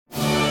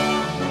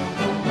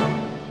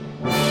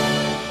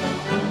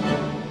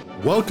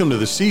Welcome to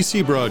the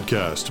CC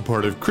Broadcast, a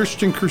part of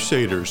Christian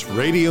Crusaders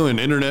Radio and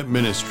Internet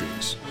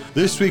Ministries.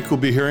 This week we'll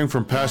be hearing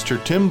from Pastor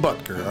Tim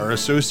Boettger, our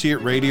associate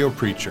radio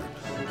preacher,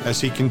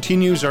 as he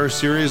continues our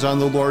series on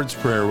the Lord's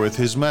Prayer with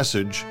his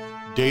message,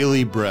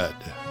 Daily Bread.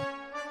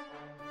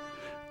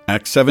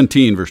 Acts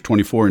 17, verse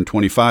 24 and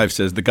 25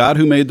 says, "The God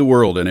who made the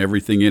world and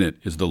everything in it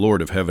is the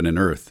Lord of heaven and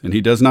earth, and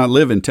he does not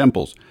live in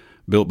temples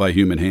built by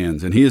human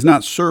hands, and he is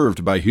not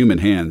served by human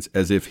hands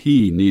as if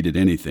he needed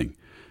anything,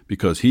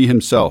 because he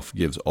himself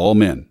gives all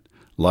men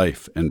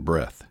life and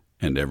breath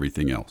and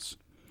everything else."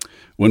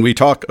 When we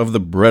talk of the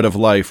bread of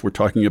life, we're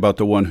talking about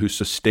the one who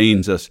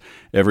sustains us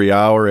every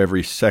hour,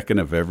 every second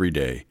of every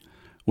day.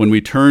 When we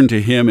turn to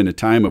him in a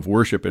time of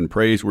worship and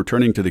praise, we're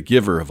turning to the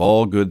giver of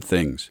all good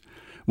things.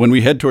 When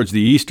we head towards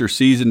the Easter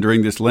season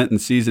during this Lenten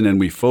season and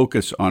we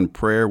focus on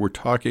prayer, we're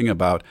talking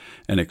about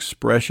an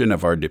expression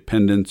of our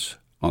dependence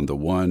on the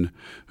one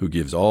who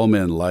gives all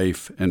men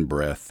life and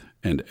breath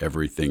and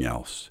everything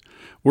else.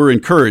 We're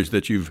encouraged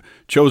that you've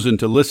chosen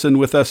to listen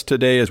with us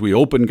today as we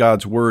open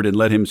God's Word and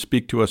let him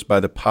speak to us by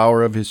the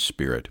power of his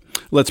Spirit.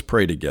 Let's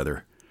pray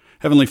together.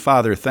 Heavenly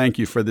Father, thank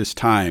you for this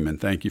time and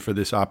thank you for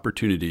this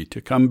opportunity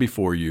to come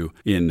before you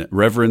in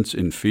reverence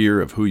and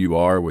fear of who you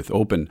are, with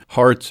open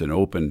hearts and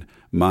open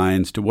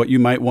minds to what you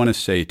might want to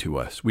say to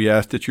us. We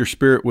ask that your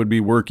Spirit would be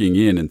working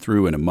in and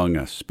through and among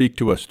us. Speak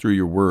to us through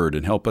your word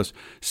and help us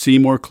see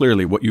more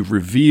clearly what you've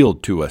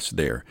revealed to us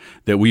there,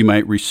 that we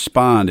might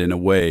respond in a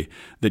way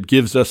that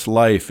gives us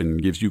life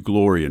and gives you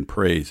glory and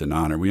praise and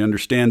honor. We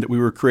understand that we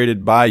were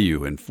created by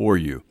you and for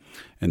you,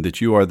 and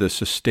that you are the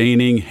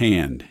sustaining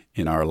hand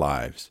in our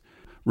lives.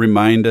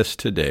 Remind us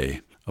today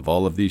of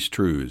all of these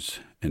truths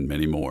and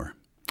many more.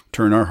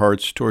 Turn our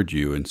hearts toward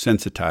you and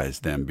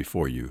sensitize them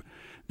before you,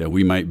 that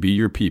we might be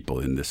your people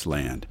in this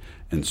land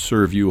and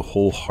serve you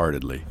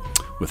wholeheartedly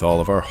with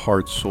all of our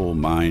heart, soul,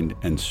 mind,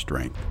 and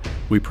strength.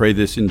 We pray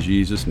this in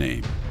Jesus'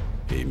 name.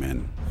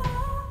 Amen.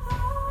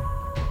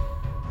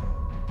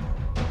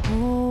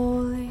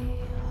 Holy,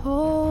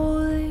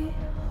 holy,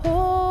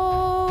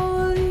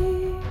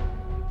 holy,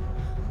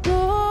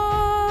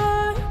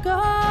 Lord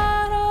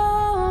God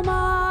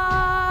Almighty.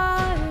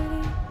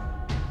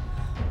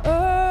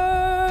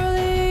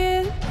 Early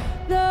in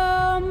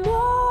the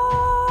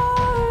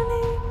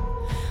morning,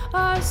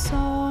 our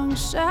song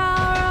shall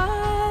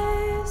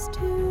rise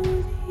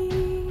to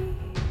thee.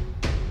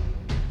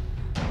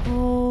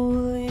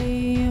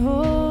 Holy,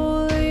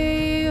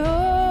 holy,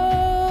 holy,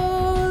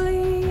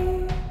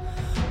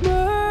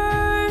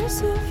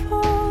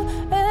 merciful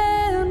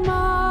and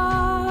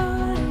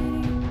mighty,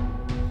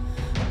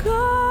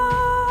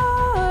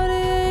 God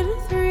in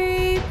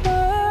three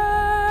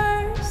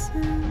persons,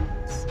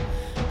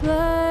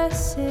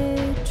 blessed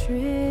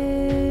Trinity.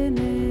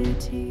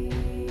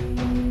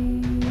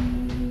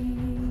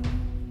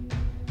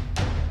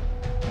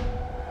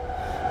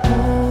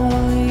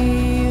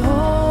 Holy,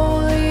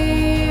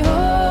 holy,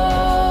 holy,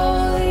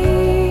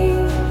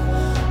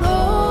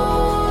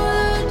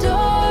 Lord,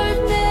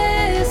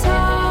 darkness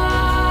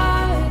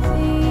hiding,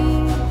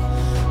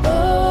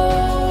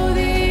 oh,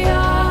 the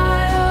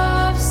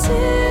eye of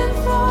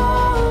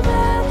sinful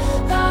man,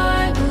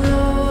 thy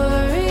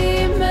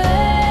glory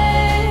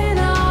may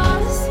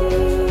not see.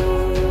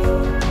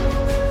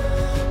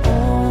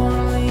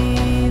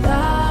 Only thou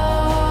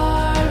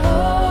art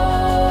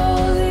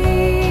holy,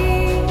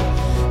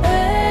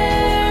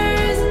 there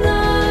is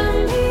none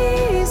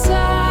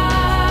beside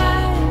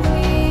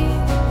thee,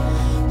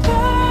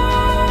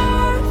 perfect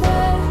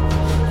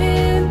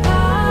in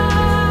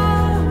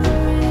power,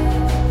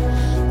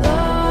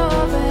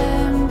 love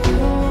and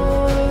purity.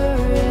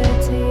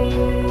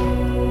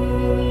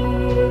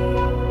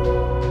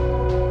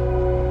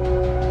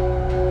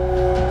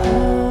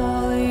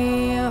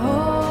 Holy,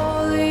 holy,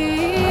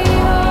 holy,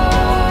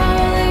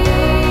 Lord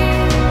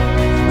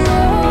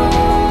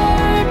God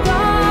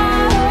Almighty.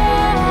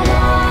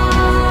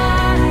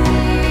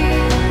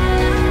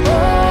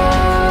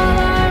 All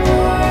thy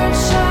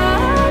works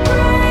shall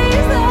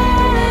praise thy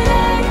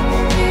name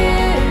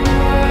in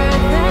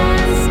earth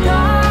and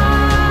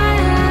sky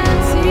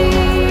and sea.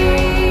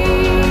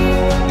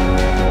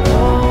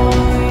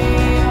 Holy,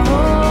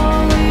 holy,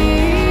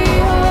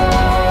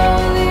 holy,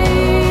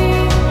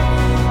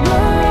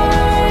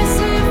 merciful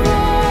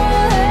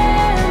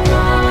and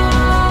mighty,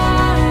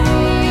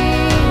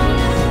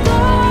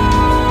 God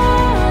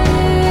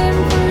in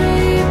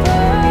three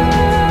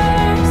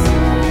persons,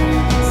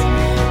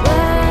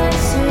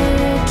 blessed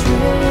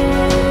Trinity.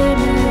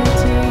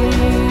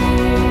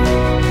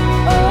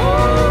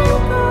 Oh,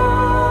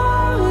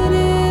 God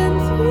in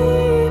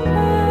three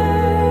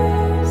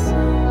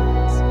persons,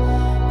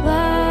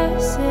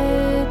 blessed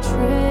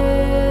Trinity.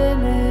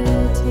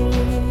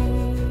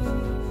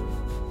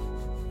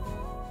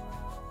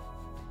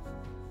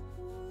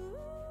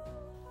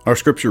 Our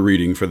scripture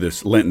reading for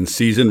this Lenten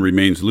season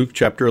remains Luke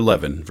chapter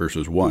 11,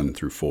 verses 1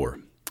 through 4.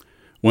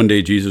 One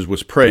day Jesus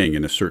was praying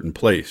in a certain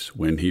place.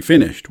 When he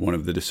finished, one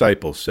of the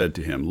disciples said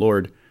to him,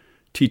 "Lord,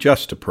 teach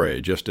us to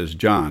pray, just as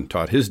John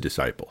taught his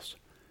disciples."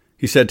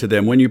 He said to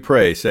them, "When you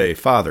pray, say,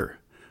 'Father,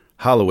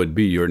 Hallowed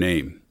be your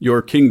name.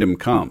 Your kingdom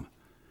come.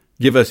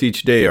 Give us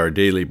each day our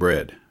daily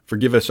bread.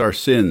 Forgive us our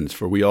sins,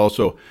 for we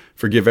also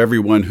forgive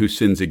everyone who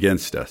sins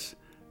against us.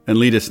 And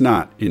lead us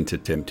not into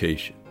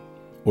temptation,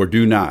 or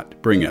do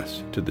not bring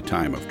us to the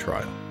time of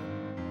trial.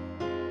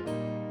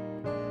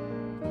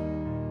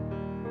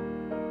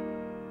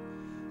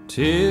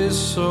 "'Tis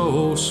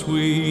so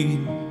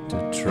sweet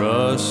to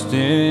trust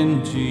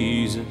in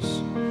Jesus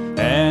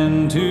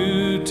and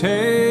to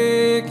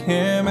take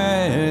him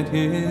at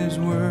his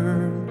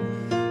word,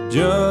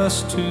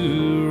 just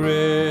to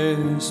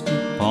rest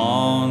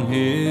upon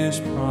his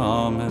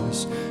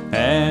promise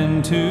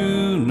and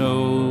to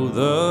know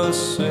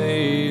thus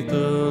saith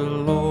the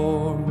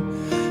Lord.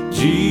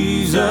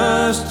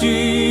 Jesus,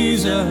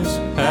 Jesus,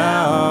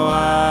 how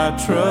I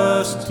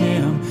trust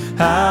him,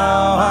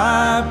 how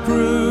I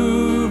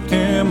proved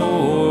him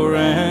o'er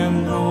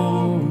and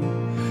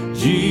o'er.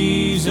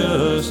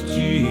 Jesus,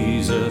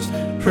 Jesus,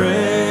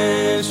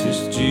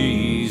 precious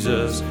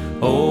Jesus,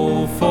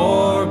 oh,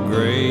 for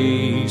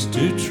grace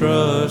to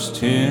trust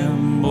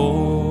him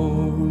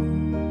more.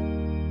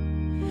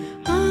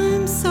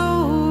 I'm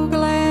so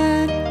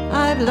glad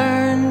I've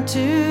learned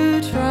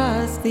to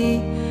trust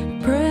thee,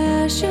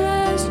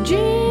 precious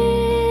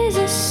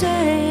Jesus,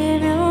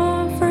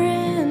 Savior,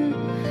 friend.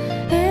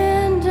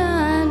 And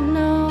I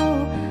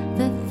know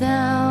that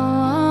thou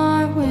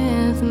art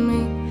with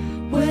me,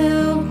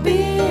 will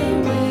be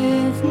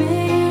with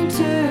me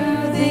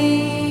to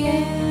the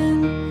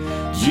end.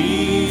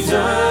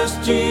 Jesus,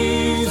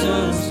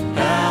 Jesus,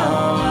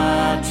 how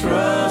I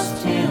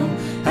trust him,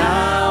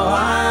 how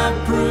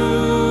I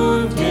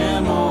proved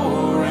him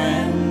o'er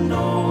and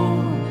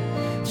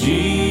o'er.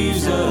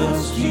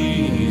 Jesus,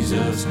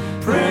 Jesus,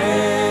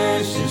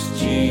 precious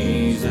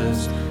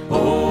Jesus,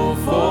 oh,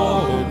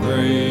 for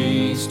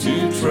grace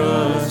to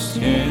trust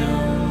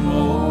him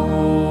more.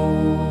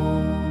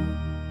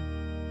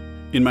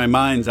 In my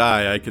mind's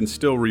eye, I can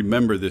still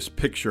remember this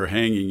picture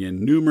hanging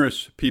in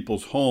numerous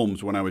people's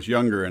homes when I was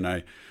younger, and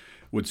I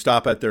would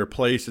stop at their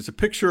place. It's a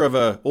picture of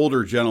an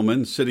older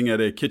gentleman sitting at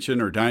a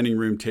kitchen or dining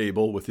room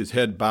table with his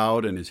head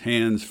bowed and his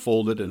hands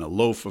folded and a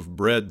loaf of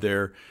bread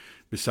there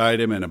beside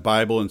him and a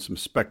Bible and some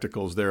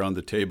spectacles there on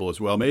the table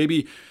as well.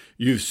 Maybe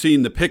you've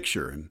seen the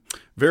picture. And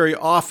very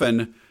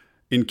often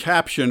in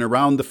caption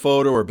around the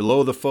photo or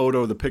below the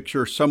photo, the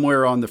picture,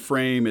 somewhere on the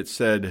frame, it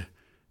said,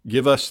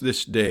 "Give us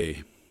this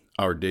day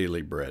our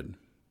daily bread."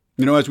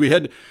 You know, as we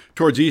head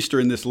towards Easter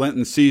in this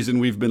Lenten season,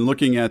 we've been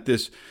looking at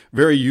this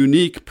very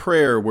unique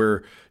prayer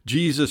where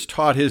Jesus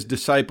taught his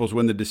disciples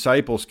when the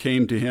disciples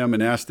came to him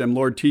and asked them,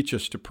 "Lord, teach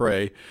us to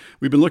pray."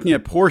 We've been looking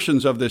at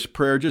portions of this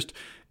prayer just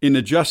in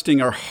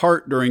adjusting our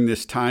heart during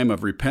this time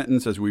of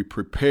repentance as we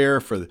prepare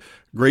for the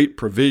great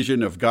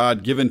provision of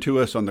God given to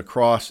us on the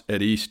cross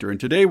at Easter. And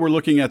today we're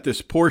looking at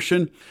this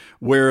portion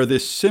where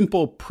this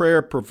simple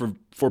prayer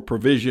for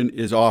provision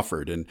is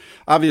offered. And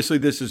obviously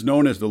this is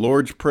known as the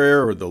Lord's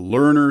Prayer or the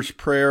Learner's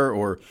Prayer,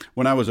 or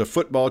when I was a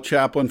football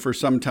chaplain for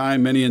some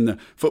time, many in the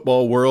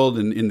football world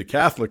and in the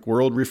Catholic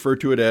world refer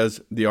to it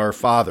as the Our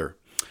Father.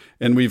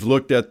 And we've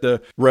looked at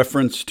the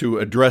reference to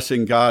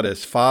addressing God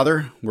as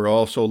Father. We're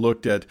also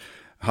looked at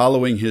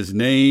hallowing his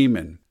name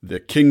and the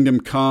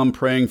kingdom come,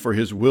 praying for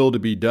his will to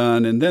be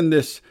done. And then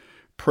this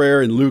prayer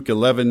in Luke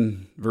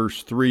 11,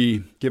 verse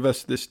 3, "Give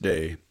us this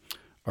day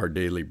our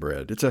daily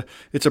bread."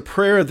 It's a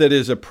prayer that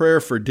is a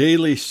prayer for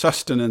daily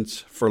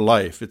sustenance for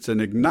life. It's an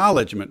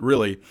acknowledgement,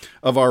 really,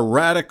 of our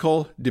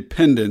radical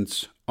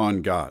dependence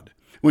on God.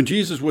 When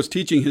Jesus was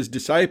teaching his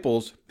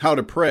disciples how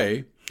to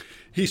pray,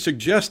 he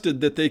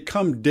suggested that they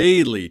come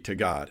daily to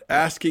God,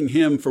 asking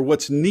him for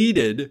what's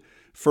needed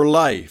for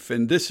life.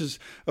 And this is,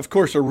 of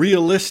course, a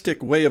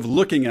realistic way of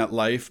looking at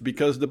life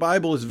because the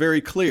Bible is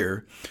very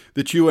clear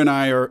that you and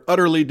I are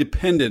utterly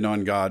dependent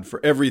on God for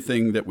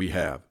everything that we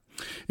have.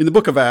 In the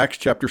book of Acts,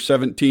 chapter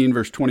 17,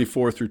 verse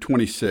 24 through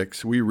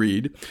 26, we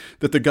read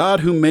that the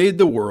God who made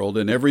the world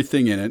and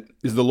everything in it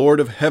is the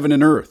Lord of heaven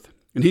and earth.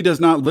 And he does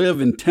not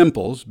live in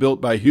temples built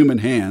by human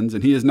hands,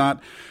 and he is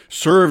not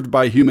served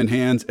by human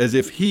hands as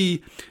if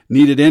he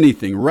needed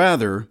anything.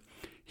 Rather,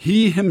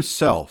 he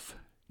himself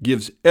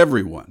gives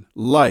everyone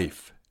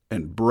life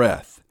and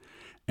breath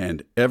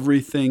and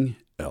everything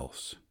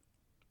else.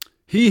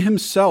 He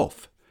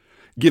himself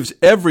gives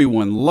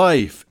everyone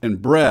life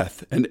and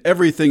breath and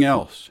everything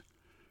else.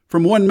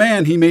 From one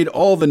man he made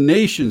all the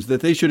nations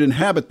that they should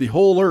inhabit the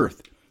whole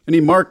earth, and he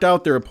marked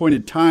out their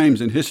appointed times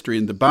in history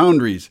and the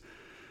boundaries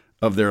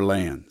of their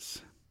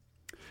lands.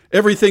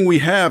 Everything we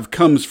have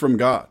comes from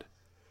God.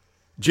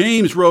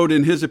 James wrote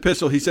in his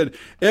epistle, he said,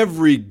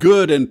 "Every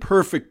good and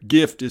perfect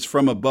gift is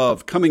from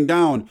above, coming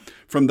down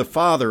from the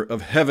Father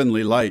of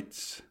heavenly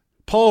lights."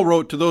 Paul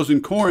wrote to those in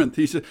Corinth,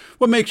 he said,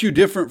 "What makes you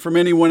different from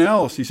anyone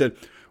else?" He said,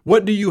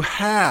 "What do you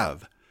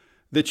have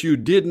that you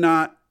did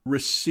not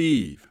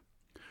receive?"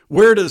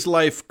 Where does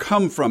life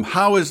come from?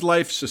 How is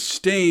life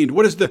sustained?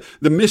 What is the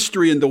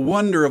mystery and the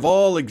wonder of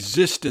all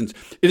existence?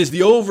 It is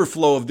the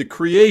overflow of the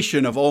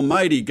creation of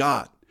Almighty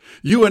God.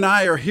 You and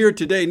I are here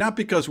today not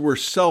because we're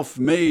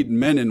self-made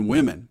men and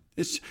women.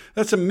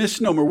 That's a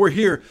misnomer. We're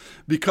here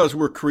because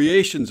we're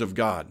creations of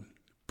God,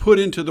 put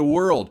into the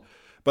world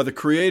by the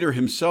Creator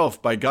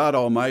himself, by God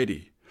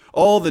Almighty.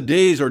 All the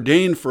days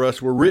ordained for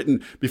us were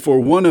written before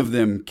one of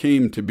them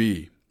came to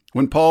be.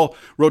 When Paul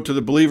wrote to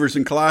the believers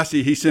in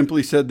Colossae, he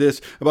simply said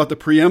this about the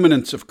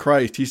preeminence of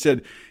Christ. He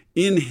said,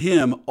 "In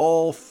him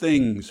all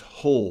things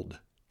hold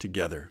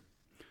together."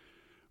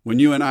 When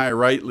you and I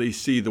rightly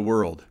see the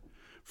world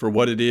for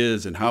what it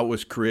is and how it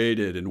was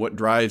created and what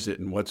drives it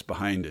and what's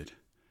behind it,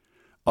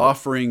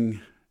 offering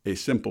a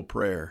simple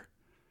prayer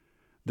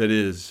that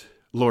is,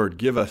 "Lord,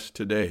 give us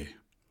today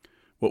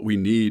what we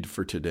need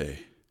for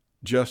today,"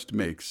 just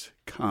makes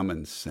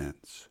common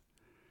sense.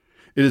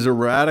 It is a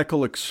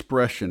radical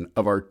expression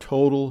of our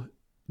total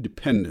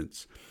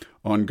dependence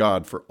on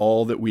God for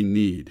all that we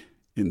need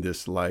in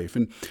this life.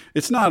 And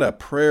it's not a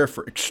prayer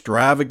for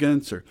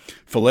extravagance or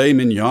filet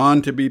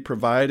mignon to be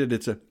provided.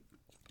 It's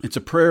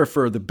a prayer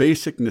for the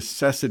basic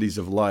necessities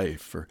of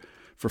life,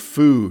 for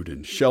food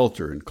and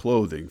shelter and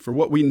clothing, for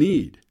what we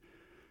need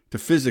to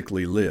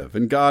physically live.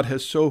 And God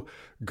has so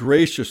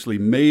graciously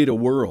made a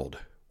world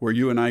where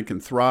you and I can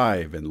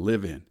thrive and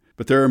live in.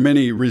 But there are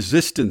many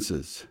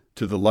resistances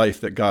to the life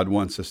that God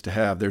wants us to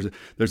have.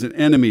 There's an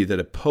enemy that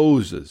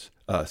opposes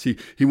us.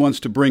 He wants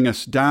to bring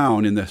us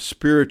down in the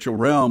spiritual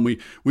realm.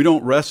 We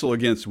don't wrestle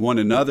against one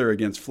another,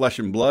 against flesh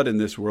and blood in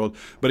this world,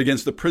 but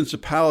against the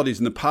principalities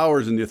and the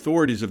powers and the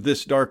authorities of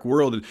this dark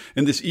world.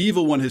 And this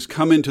evil one has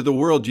come into the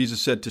world,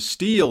 Jesus said, to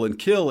steal and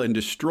kill and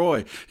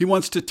destroy. He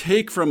wants to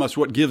take from us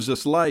what gives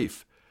us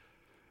life.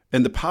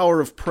 And the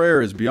power of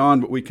prayer is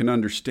beyond what we can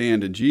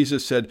understand. And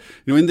Jesus said,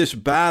 in this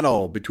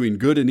battle between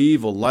good and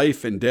evil,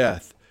 life and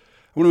death,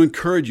 I want to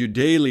encourage you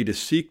daily to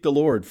seek the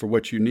Lord for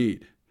what you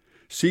need.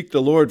 Seek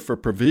the Lord for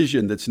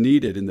provision that's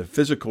needed in the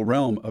physical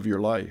realm of your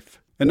life.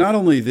 And not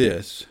only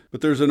this, but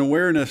there's an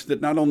awareness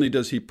that not only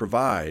does he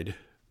provide,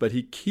 but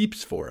he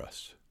keeps for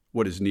us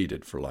what is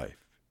needed for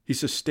life. He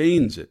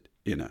sustains it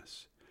in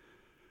us.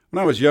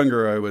 When I was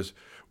younger, I was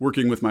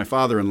working with my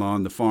father-in-law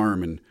on the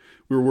farm, and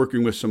we were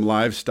working with some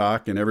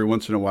livestock, and every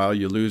once in a while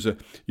you lose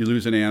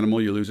an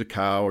animal, you lose a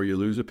cow, or you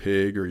lose a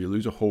pig, or you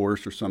lose a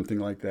horse, or something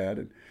like that.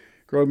 And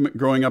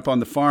growing up on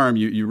the farm,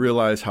 you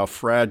realize how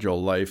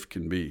fragile life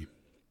can be.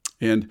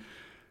 And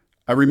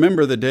I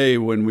remember the day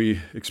when we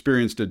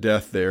experienced a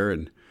death there,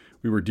 and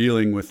we were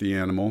dealing with the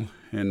animal,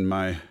 and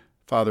my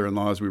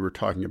father-in-law, as we were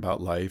talking about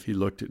life, he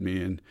looked at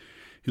me, and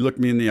he looked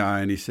me in the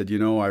eye, and he said,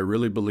 I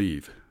really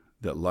believe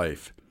that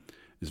life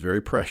is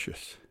very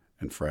precious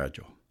and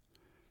fragile.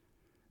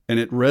 And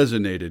it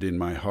resonated in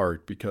my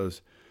heart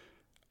because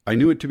I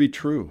knew it to be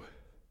true.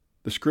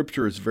 The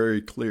scripture is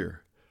very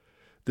clear.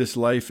 This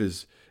life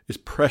is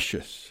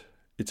precious.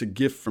 It's a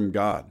gift from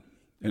God,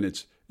 and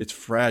it's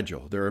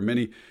fragile. There are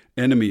many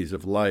enemies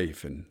of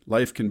life, and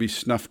life can be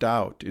snuffed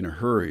out in a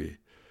hurry.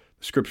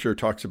 The scripture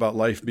talks about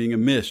life being a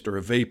mist or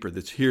a vapor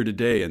that's here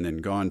today and then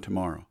gone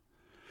tomorrow.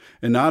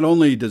 And not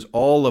only does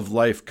all of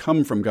life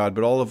come from God,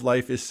 but all of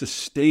life is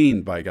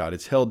sustained by God.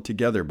 It's held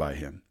together by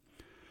him.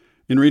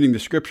 In reading the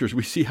scriptures,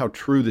 we see how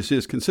true this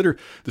is. Consider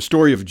the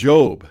story of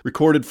Job,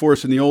 recorded for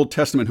us in the Old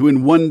Testament, who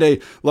in one day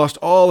he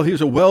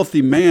was a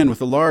wealthy man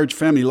with a large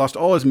family. He lost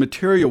all his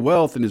material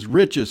wealth and his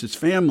riches, his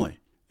family.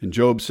 And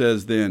Job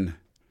says then,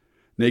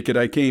 "Naked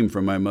I came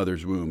from my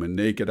mother's womb, and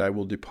naked I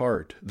will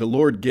depart. The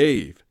Lord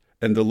gave,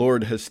 and the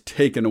Lord has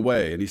taken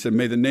away." And he said,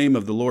 "May the name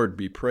of the Lord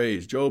be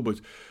praised." Job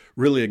was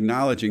really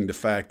acknowledging the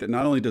fact that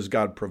not only does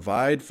God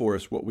provide for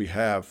us what we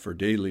have for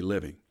daily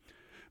living,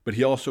 but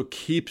he also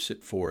keeps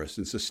it for us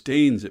and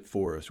sustains it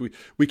for us.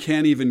 We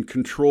can't even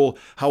control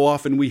how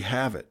often we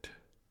have it.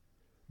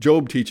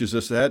 Job teaches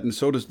us that, and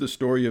so does the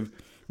story of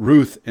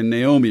Ruth and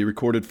Naomi,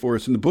 recorded for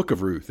us in the book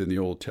of Ruth in the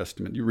Old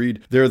Testament. You read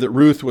there that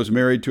Ruth was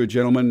married to a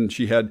gentleman, and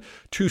she had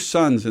 2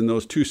 sons, and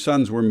those 2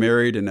 sons were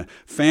married, and a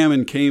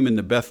famine came in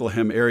the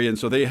Bethlehem area, and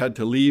so they had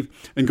to leave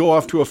and go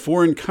off to a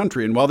foreign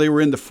country. And while they were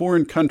in the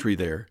foreign country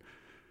there,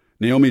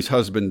 Naomi's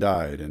husband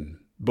died, and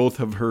both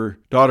of her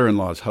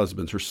daughter-in-law's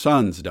husbands, her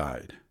sons,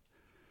 died.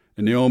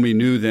 And Naomi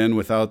knew then,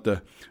 without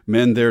the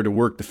men there to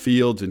work the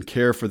fields and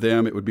care for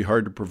them, it would be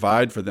hard to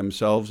provide for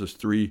themselves as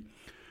 3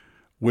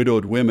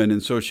 widowed women.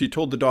 And so she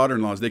told the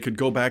daughter-in-laws they could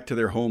go back to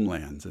their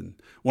homelands. And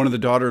one of the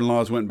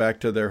daughter-in-laws went back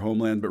to their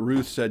homeland. But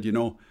Ruth said,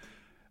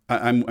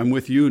 I'm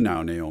with you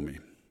now, Naomi.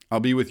 I'll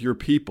be with your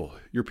people.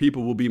 Your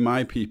people will be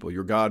my people.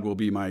 Your God will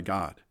be my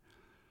God.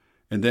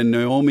 And then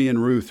Naomi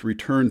and Ruth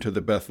returned to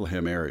the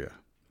Bethlehem area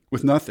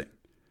with nothing.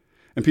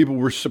 And people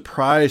were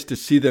surprised to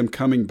see them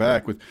coming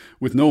back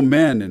with no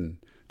men and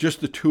just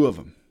the 2 of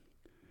them.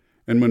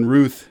 And when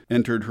Ruth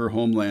entered her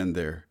homeland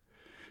there,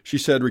 she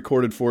said,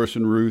 recorded for us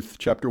in Ruth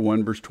chapter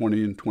 1, verse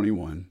 20 and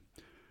 21,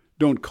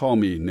 "Don't call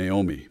me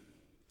Naomi,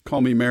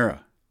 call me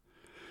Mara,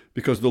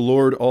 because the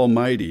Lord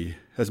Almighty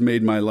has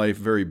made my life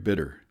very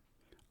bitter.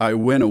 I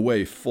went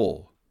away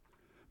full,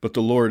 but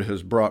the Lord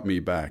has brought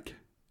me back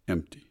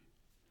empty."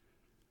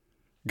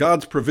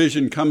 God's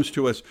provision comes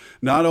to us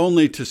not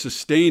only to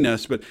sustain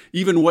us, but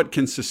even what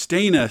can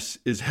sustain us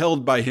is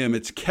held by him.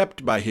 It's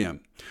kept by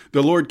him.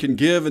 The Lord can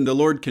give and the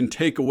Lord can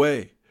take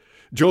away.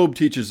 Job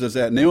teaches us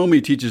that.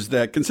 Naomi teaches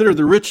that. Consider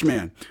the rich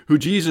man who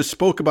Jesus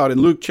spoke about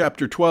in Luke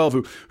chapter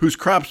 12, whose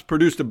crops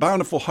produced a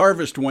bountiful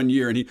harvest one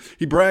year. And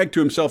he bragged to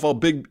himself, I'll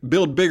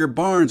build bigger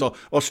barns.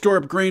 I'll store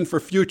up grain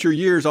for future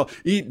years. I'll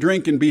eat,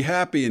 drink, and be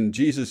happy. And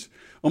Jesus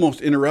almost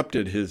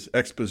interrupted his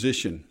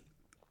exposition.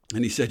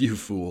 And he said, you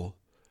fool,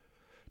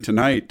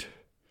 tonight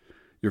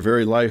your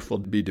very life will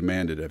be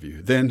demanded of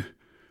you. Then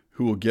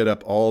who will get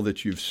up all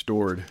that you've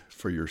stored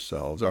for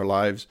yourselves? Our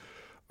lives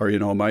are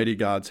in Almighty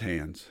God's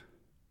hands.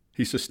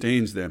 He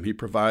sustains them. He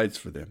provides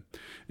for them.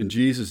 And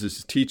Jesus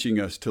is teaching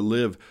us to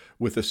live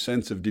with a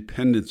sense of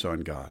dependence on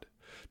God,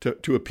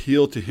 to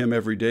appeal to Him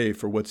every day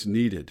for what's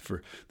needed,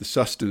 for the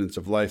sustenance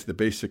of life, the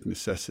basic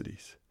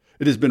necessities.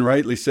 It has been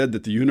rightly said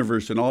that the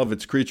universe and all of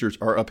its creatures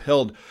are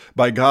upheld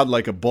by God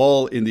like a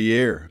ball in the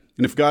air.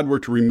 And if God were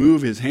to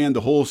remove His hand,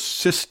 the whole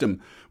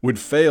system would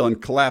fail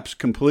and collapse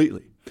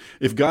completely.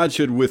 If God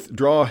should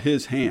withdraw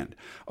His hand,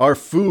 our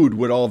food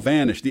would all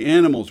vanish, the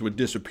animals would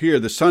disappear,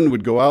 the sun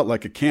would go out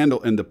like a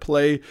candle, and the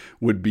play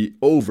would be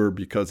over,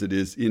 because it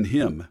is in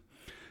Him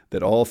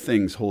that all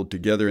things hold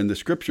together. And the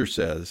Scripture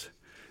says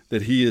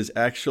that He is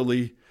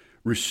actually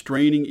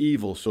restraining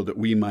evil so that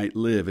we might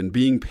live, and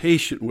being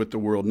patient with the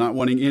world, not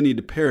wanting any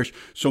to perish,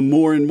 so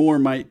more and more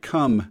might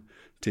come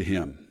to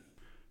Him.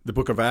 The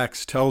book of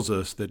Acts tells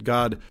us that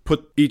God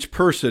put each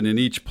person in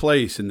each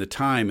place in the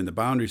time and the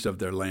boundaries of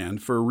their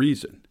land for a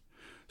reason,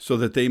 so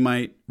that they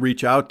might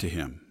reach out to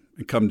Him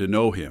and come to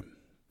know Him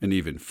and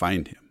even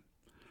find Him.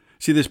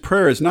 See, this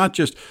prayer is not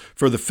just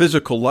for the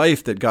physical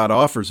life that God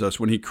offers us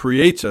when He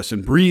creates us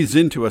and breathes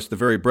into us the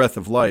very breath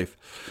of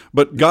life,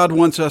 but God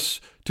wants us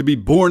to be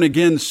born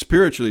again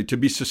spiritually, to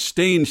be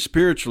sustained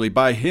spiritually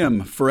by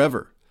Him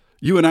forever.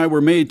 You and I were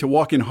made to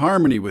walk in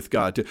harmony with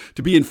God,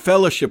 to be in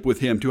fellowship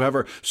with Him, to have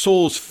our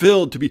souls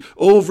filled, to be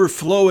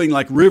overflowing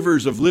like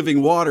rivers of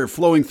living water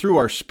flowing through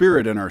our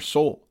spirit and our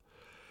soul.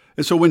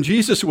 And so when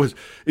Jesus was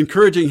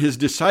encouraging His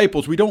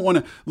disciples, we don't want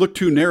to look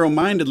too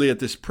narrow-mindedly at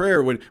this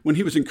prayer. When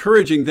He was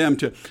encouraging them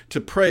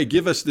to pray,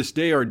 give us this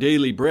day our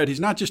daily bread,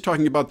 He's not just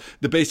talking about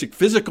the basic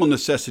physical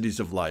necessities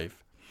of life,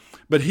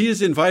 but He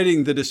is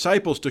inviting the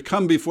disciples to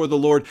come before the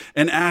Lord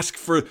and ask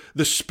for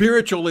the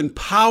spiritual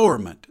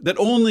empowerment that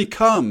only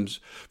comes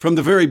from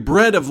the very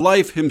bread of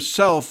life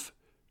Himself,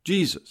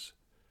 Jesus.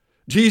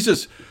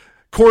 Jesus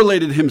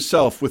correlated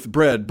Himself with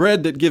bread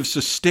that gives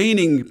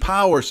sustaining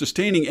power,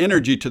 sustaining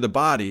energy to the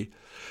body.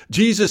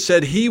 Jesus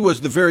said He was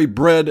the very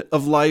bread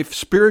of life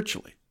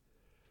spiritually.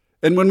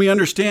 And when we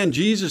understand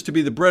Jesus to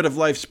be the bread of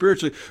life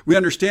spiritually, we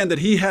understand that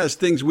He has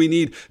things we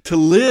need to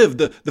live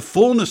the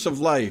fullness of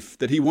life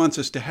that He wants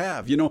us to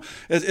have. You know,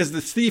 as the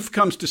thief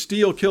comes to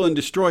steal, kill, and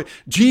destroy,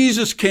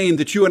 Jesus came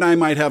that you and I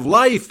might have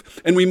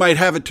life, and we might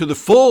have it to the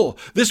full.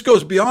 This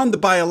goes beyond the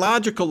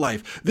biological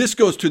life. This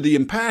goes to the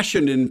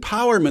impassioned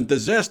empowerment, the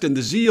zest, and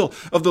the zeal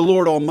of the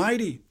Lord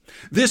Almighty.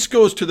 This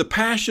goes to the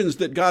passions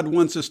that God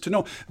wants us to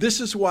know. This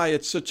is why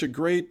it's such a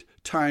great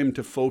time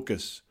to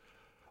focus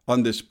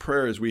on this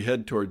prayer as we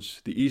head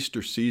towards the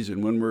Easter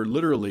season, when we're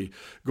literally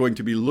going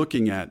to be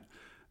looking at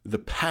the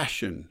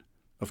passion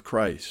of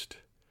Christ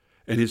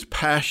and His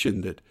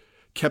passion that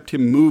kept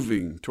Him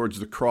moving towards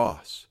the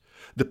cross,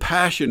 the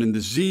passion and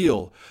the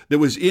zeal that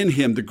was in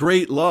Him, the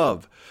great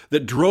love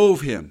that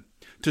drove Him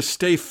to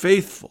stay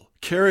faithful,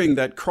 carrying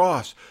that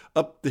cross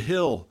up the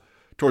hill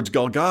towards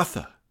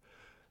Golgotha,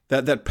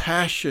 that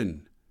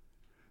passion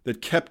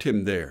that kept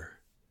Him there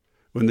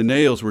when the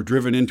nails were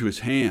driven into His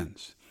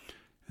hands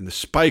and the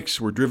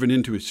spikes were driven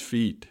into His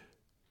feet.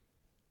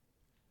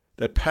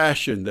 That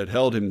passion that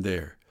held Him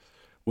there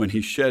when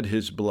He shed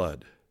His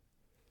blood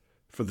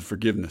for the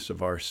forgiveness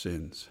of our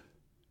sins,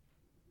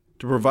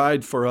 to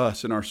provide for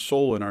us in our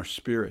soul and our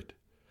spirit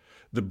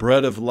the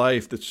bread of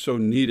life that's so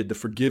needed, the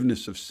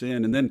forgiveness of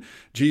sin. And then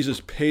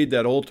Jesus paid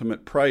that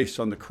ultimate price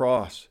on the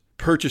cross,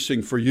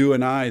 purchasing for you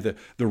and I the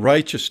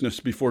righteousness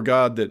before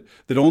God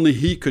that only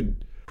He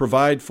could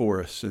provide for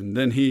us. And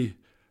then He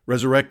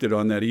resurrected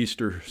on that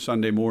Easter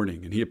Sunday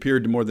morning, and He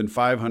appeared to more than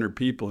 500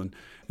 people, and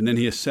then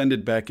He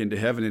ascended back into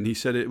heaven, and He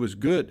said it was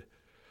good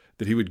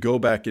that He would go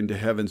back into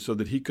heaven so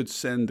that He could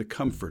send the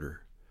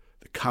Comforter,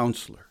 the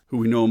Counselor, who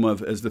we know Him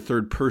of as the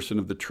third person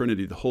of the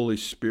Trinity, the Holy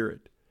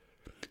Spirit,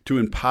 to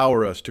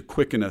empower us, to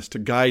quicken us, to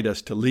guide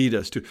us, to lead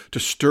us, to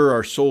stir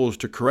our souls,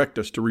 to correct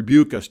us, to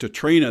rebuke us, to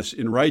train us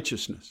in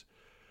righteousness.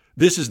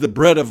 This is the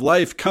bread of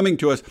life coming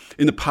to us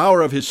in the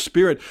power of His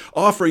Spirit,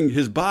 offering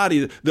His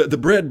body, the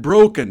bread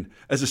broken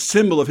as a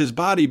symbol of His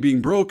body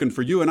being broken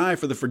for you and I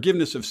for the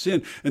forgiveness of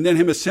sin, and then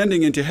Him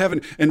ascending into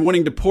heaven and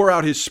wanting to pour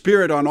out His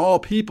Spirit on all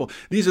people.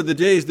 These are the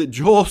days that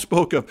Joel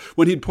spoke of,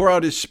 when He'd pour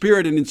out His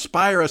Spirit and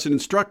inspire us and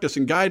instruct us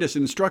and guide us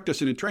and instruct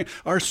us and train.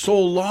 Our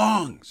soul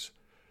longs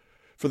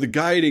for the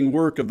guiding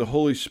work of the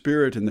Holy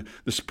Spirit and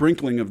the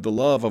sprinkling of the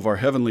love of our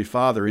Heavenly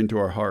Father into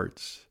our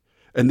hearts,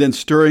 and then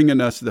stirring in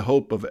us the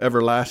hope of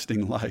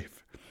everlasting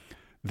life.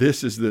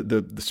 This is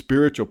the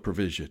spiritual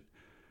provision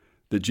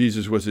that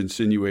Jesus was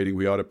insinuating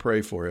we ought to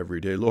pray for every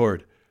day.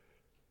 Lord,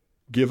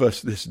 give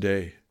us this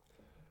day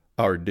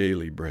our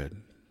daily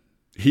bread.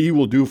 He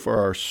will do for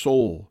our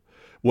soul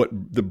what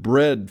the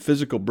bread,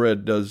 physical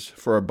bread, does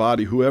for our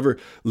body. Whoever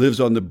lives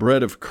on the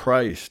bread of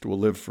Christ will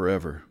live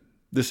forever.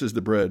 This is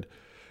the bread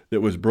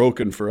that was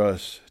broken for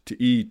us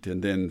to eat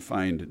and then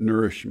find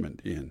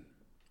nourishment in.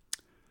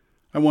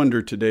 I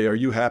wonder today, are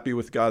you happy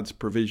with God's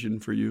provision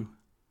for you?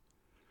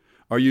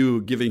 Are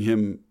you giving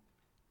him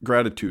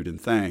gratitude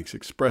and thanks,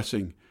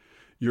 expressing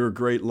your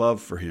great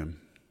love for him?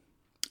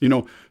 You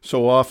know,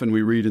 so often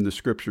we read in the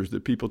scriptures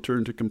that people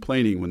turn to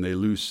complaining when they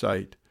lose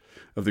sight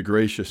of the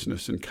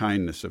graciousness and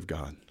kindness of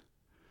God.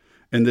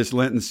 And this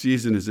Lenten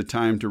season is a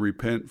time to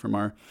repent from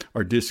our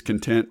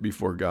discontent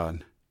before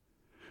God,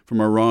 from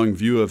our wrong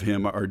view of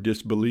him, our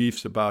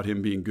disbeliefs about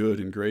him being good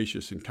and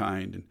gracious and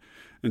kind,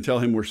 and tell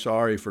him we're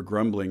sorry for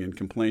grumbling and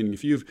complaining.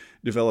 If you've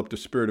developed a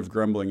spirit of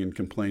grumbling and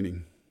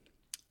complaining,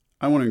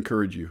 I want to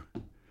encourage you.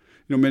 You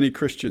know, many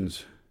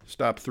Christians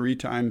stop 3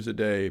 times a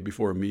day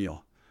before a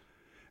meal,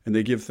 and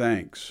they give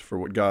thanks for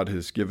what God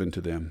has given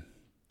to them,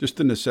 just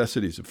the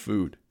necessities of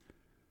food.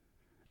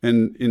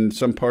 And in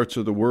some parts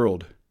of the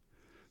world,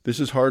 this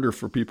is harder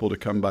for people to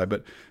come by,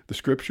 but the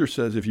scripture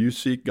says if you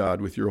seek God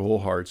with your whole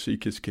heart,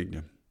 seek his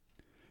kingdom,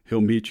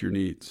 he'll meet your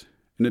needs.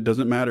 And it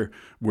doesn't matter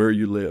where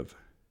you live.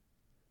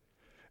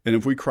 And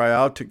if we cry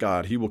out to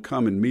God, he will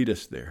come and meet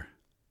us there.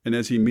 And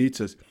as he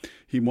meets us,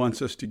 he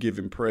wants us to give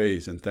him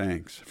praise and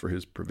thanks for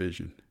his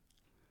provision.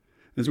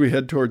 As we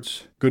head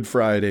towards Good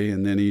Friday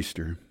and then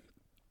Easter,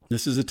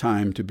 this is a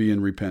time to be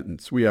in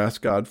repentance. We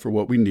ask God for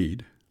what we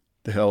need,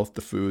 the health,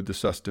 the food, the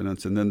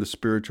sustenance, and then the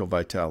spiritual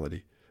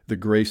vitality, the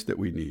grace that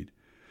we need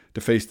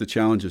to face the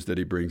challenges that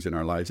he brings in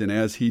our lives. And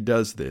as he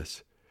does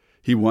this,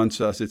 he wants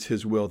us, it's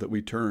his will that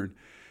we turn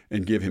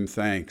and give him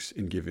thanks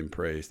and give him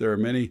praise. There are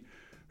many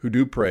who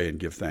do pray and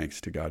give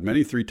thanks to God,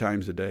 many 3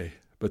 times a day,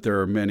 but there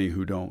are many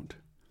who don't.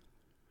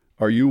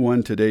 Are you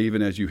one today,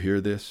 even as you hear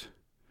this?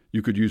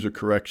 You could use a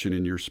correction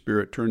in your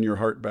spirit. Turn your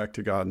heart back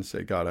to God and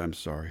say, God, I'm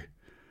sorry.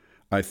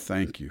 I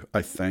thank you.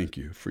 I thank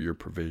you for your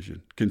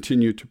provision.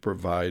 Continue to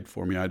provide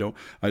for me. I don't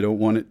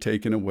want it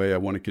taken away. I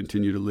want to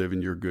continue to live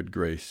in your good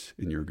grace,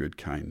 in your good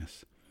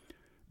kindness.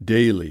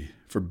 Daily,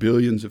 for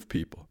billions of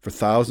people, for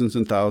thousands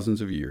and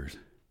thousands of years,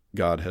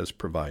 God has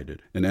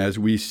provided. And as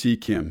we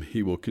seek him,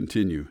 he will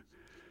continue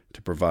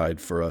to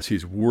provide for us.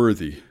 He's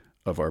worthy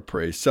of our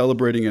praise.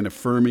 Celebrating and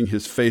affirming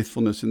his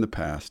faithfulness in the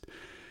past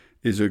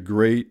is a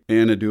great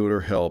antidote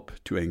or help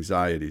to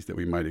anxieties that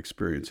we might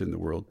experience in the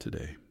world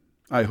today.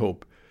 I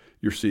hope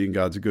you're seeing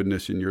God's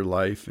goodness in your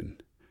life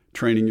and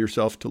training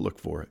yourself to look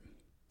for it.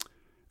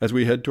 As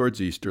we head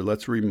towards Easter,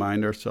 let's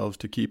remind ourselves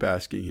to keep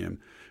asking him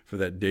for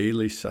that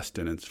daily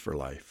sustenance for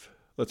life.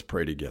 Let's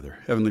pray together.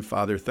 Heavenly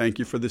Father, thank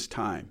you for this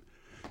time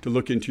to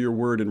look into your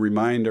word and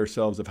remind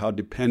ourselves of how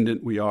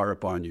dependent we are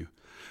upon you.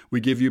 We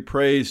give you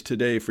praise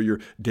today for your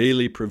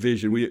daily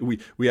provision.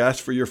 We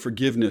ask for your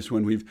forgiveness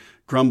when we've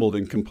grumbled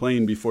and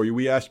complained before you.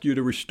 We ask you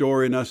to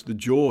restore in us the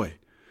joy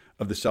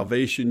of the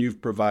salvation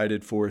you've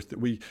provided for us, that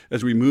we,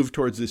 as we move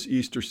towards this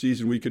Easter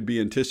season, we could be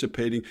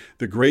anticipating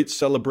the great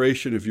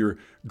celebration of your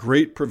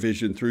great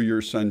provision through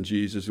your Son,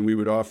 Jesus, and we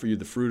would offer you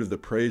the fruit of the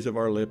praise of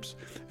our lips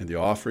and the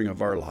offering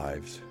of our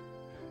lives.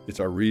 It's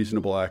our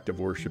reasonable act of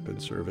worship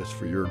and service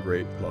for your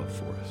great love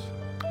for us.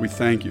 We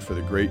thank you for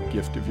the great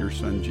gift of your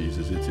Son,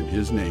 Jesus. It's in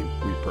his name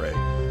we pray.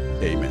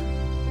 Amen.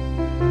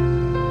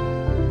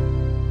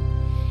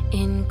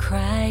 In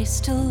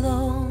Christ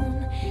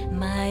alone,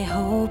 my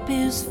hope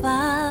is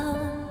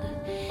found.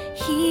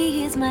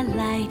 He is my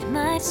light,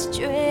 my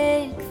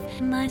strength,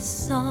 my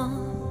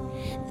song.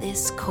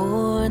 This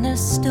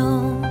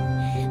cornerstone,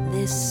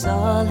 this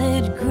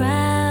solid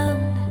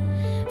ground,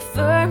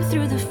 firm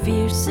through the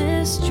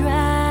fiercest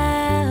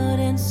drought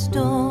and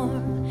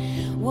storm.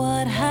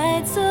 What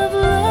heights of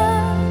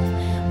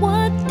love,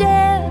 what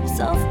depths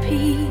of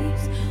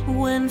peace,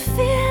 when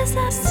fears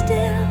are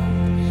still,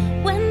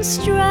 when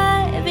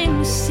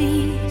striving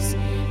cease.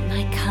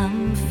 My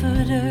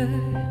comforter,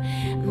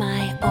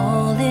 my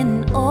all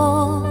in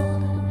all,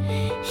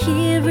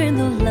 here in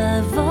the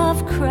love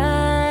of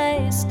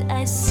Christ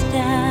I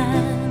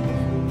stand.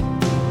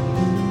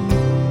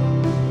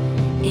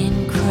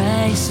 In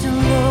Christ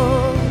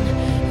alone,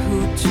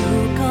 who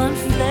took on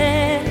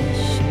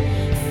flesh,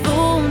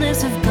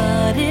 fullness of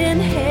God in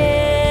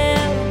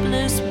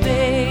helpless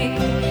babe,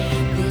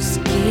 this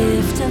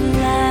gift of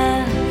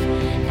love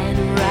and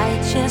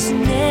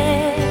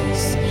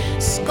righteousness,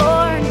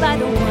 scorned by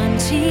the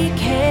ones he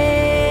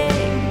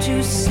came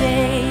to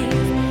save,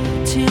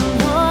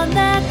 till on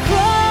that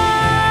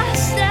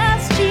cross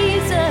as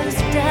Jesus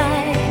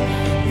died,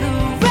 the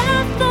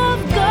wrath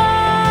of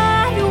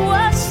God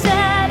was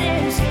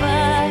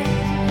satisfied.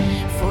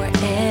 For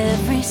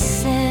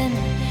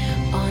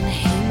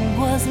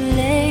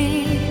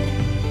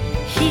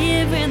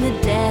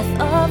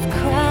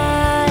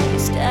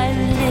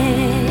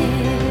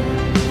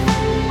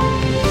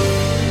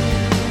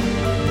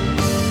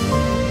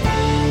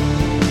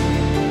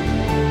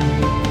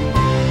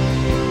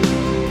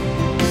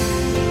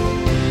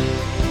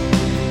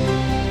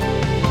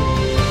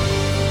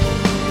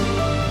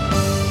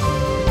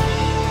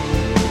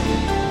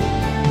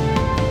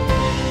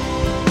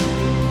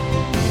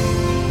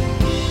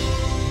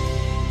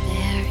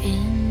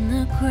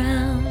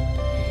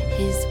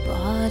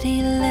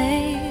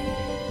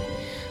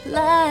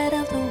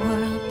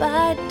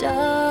by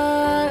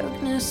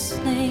darkness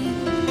slain,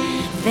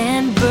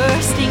 then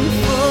bursting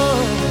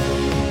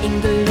forth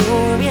in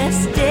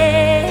glorious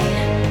day,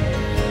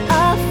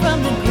 up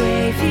from the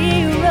grave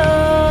he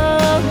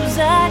rose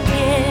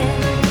again,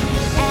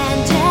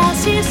 and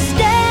as he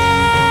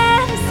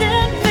stands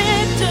in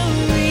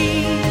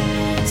victory,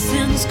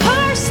 sin's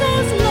curse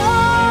has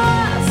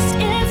lost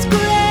its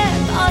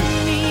grip on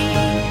me,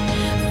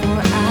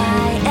 for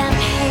I am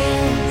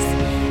his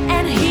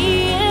and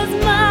he is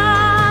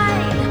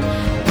mine,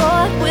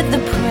 bought with the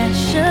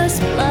precious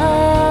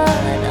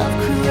blood of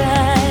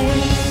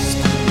Christ.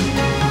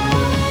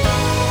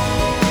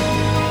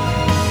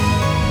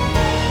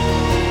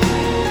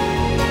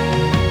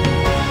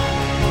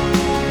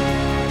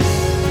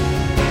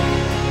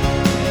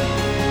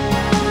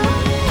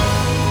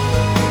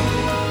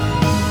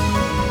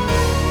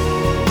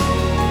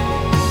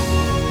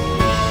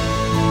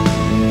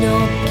 No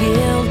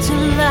guilt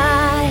in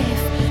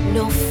life,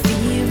 no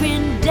fear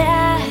in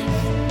death.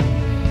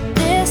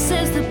 This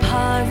is the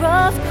power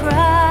of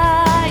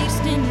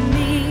Christ in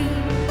me.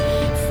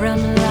 From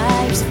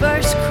life's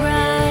first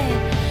cry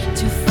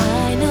to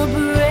final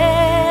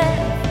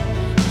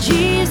breath,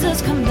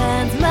 Jesus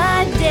commands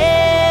my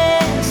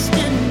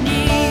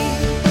destiny.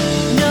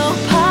 No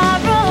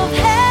power of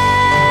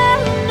hell,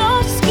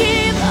 no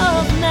scheme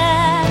of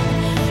man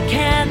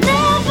can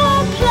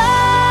ever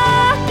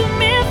pluck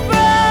me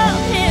from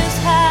his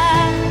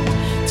hand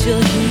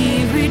till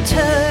he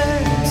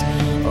returns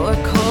or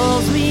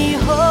calls me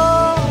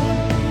home.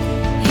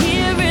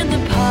 Here in the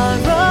power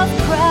of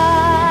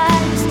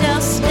Christ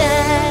I'll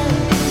stand.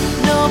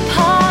 No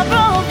power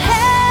of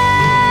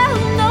hell,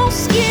 no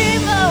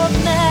scheme of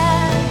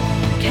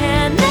man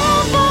can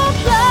ever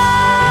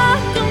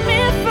pluck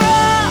me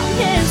from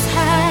his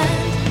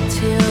hand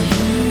till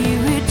he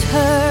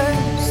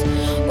returns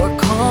or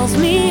calls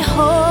me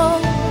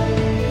home.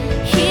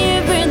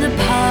 Here in the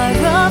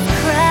power of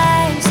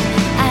Christ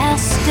I'll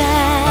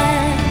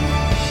stand.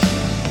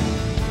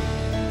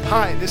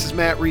 Hi, this is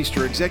Matt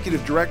Reister,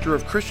 Executive Director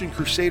of Christian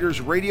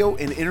Crusaders Radio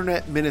and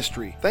Internet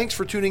Ministry. Thanks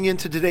for tuning in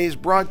to today's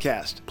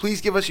broadcast.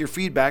 Please give us your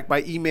feedback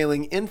by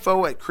emailing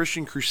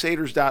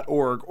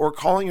info@christiancrusaders.org or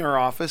calling our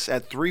office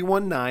at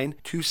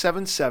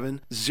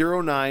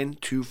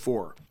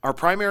 319-277-0924. Our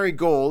primary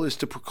goal is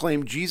to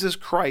proclaim Jesus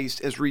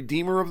Christ as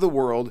Redeemer of the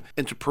world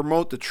and to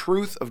promote the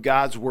truth of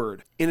God's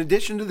Word. In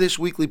addition to this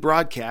weekly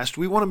broadcast,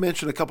 we want to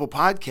mention a couple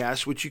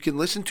podcasts which you can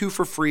listen to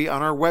for free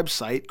on our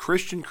website,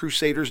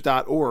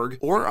 christiancrusaders.org,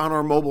 or on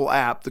our mobile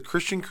app, the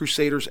Christian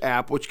Crusaders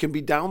app, which can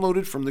be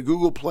downloaded from the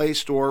Google Play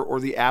Store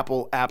or the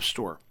Apple App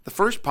Store. The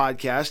first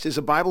podcast is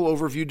a Bible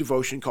overview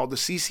devotion called the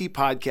CC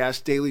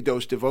Podcast Daily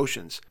Dose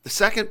Devotions. The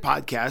second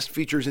podcast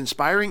features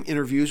inspiring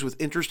interviews with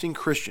interesting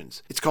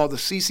Christians. It's called the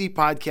CC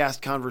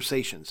Podcast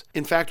Conversations.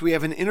 In fact, we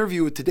have an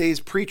interview with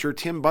today's preacher,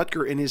 Tim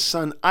Boettger, and his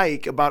son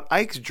Ike about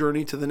Ike's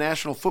journey to the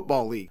National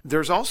Football League.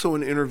 There's also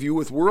an interview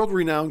with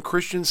world-renowned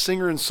Christian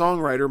singer and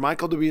songwriter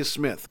Michael W.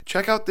 Smith.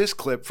 Check out this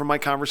clip from my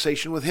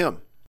conversation with him.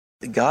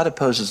 God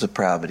opposes the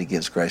proud, but he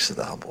gives grace to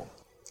the humble.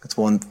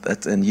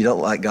 And you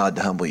don't like God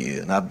to humble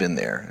you, and I've been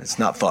there. It's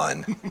not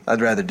fun. I'd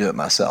rather do it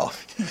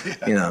myself,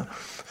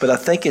 But I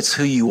think it's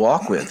who you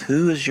walk with.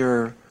 Who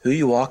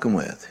you walking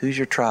with? Who's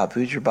your tribe?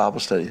 Who's your Bible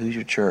study? Who's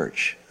your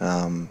church?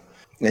 And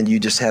you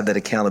just have that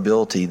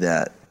accountability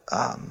that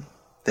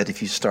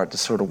if you start to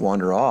sort of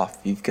wander off,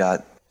 you've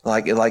got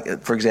like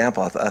for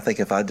example, I think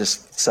if I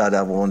just decided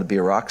I wanted to be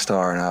a rock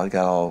star and I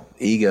got all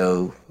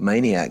ego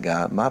maniac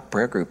guy, my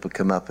prayer group would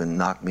come up and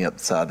knock me up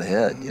the side of the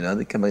head.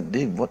 They'd come like,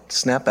 dude,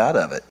 snap out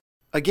of it.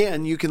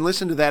 Again, you can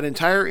listen to that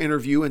entire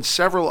interview and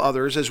several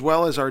others, as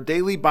well as our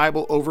daily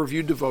Bible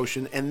overview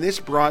devotion and this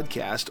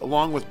broadcast,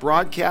 along with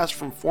broadcasts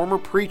from former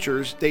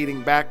preachers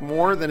dating back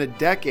more than a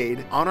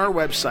decade, on our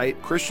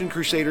website,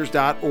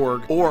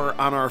 christiancrusaders.org, or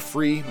on our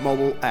free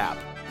mobile app.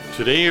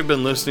 Today you've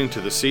been listening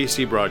to the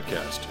CC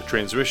Broadcast, a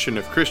transmission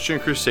of Christian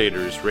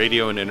Crusaders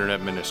Radio and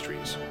Internet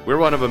Ministries. We're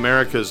one of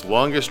America's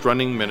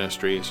longest-running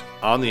ministries,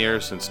 on the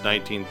air since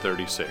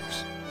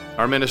 1936.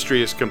 Our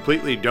ministry is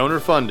completely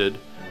donor-funded,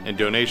 and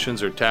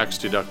donations are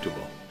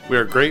tax-deductible. We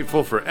are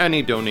grateful for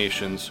any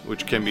donations,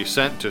 which can be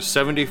sent to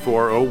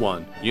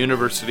 7401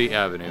 University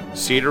Avenue,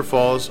 Cedar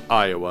Falls,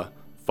 Iowa,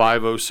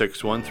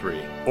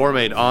 50613, or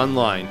made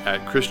online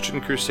at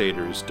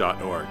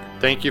christiancrusaders.org.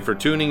 Thank you for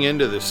tuning in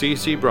to the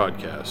CC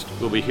Broadcast.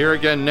 We'll be here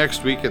again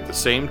next week at the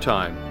same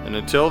time, and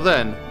until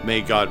then,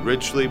 may God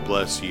richly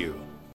bless you.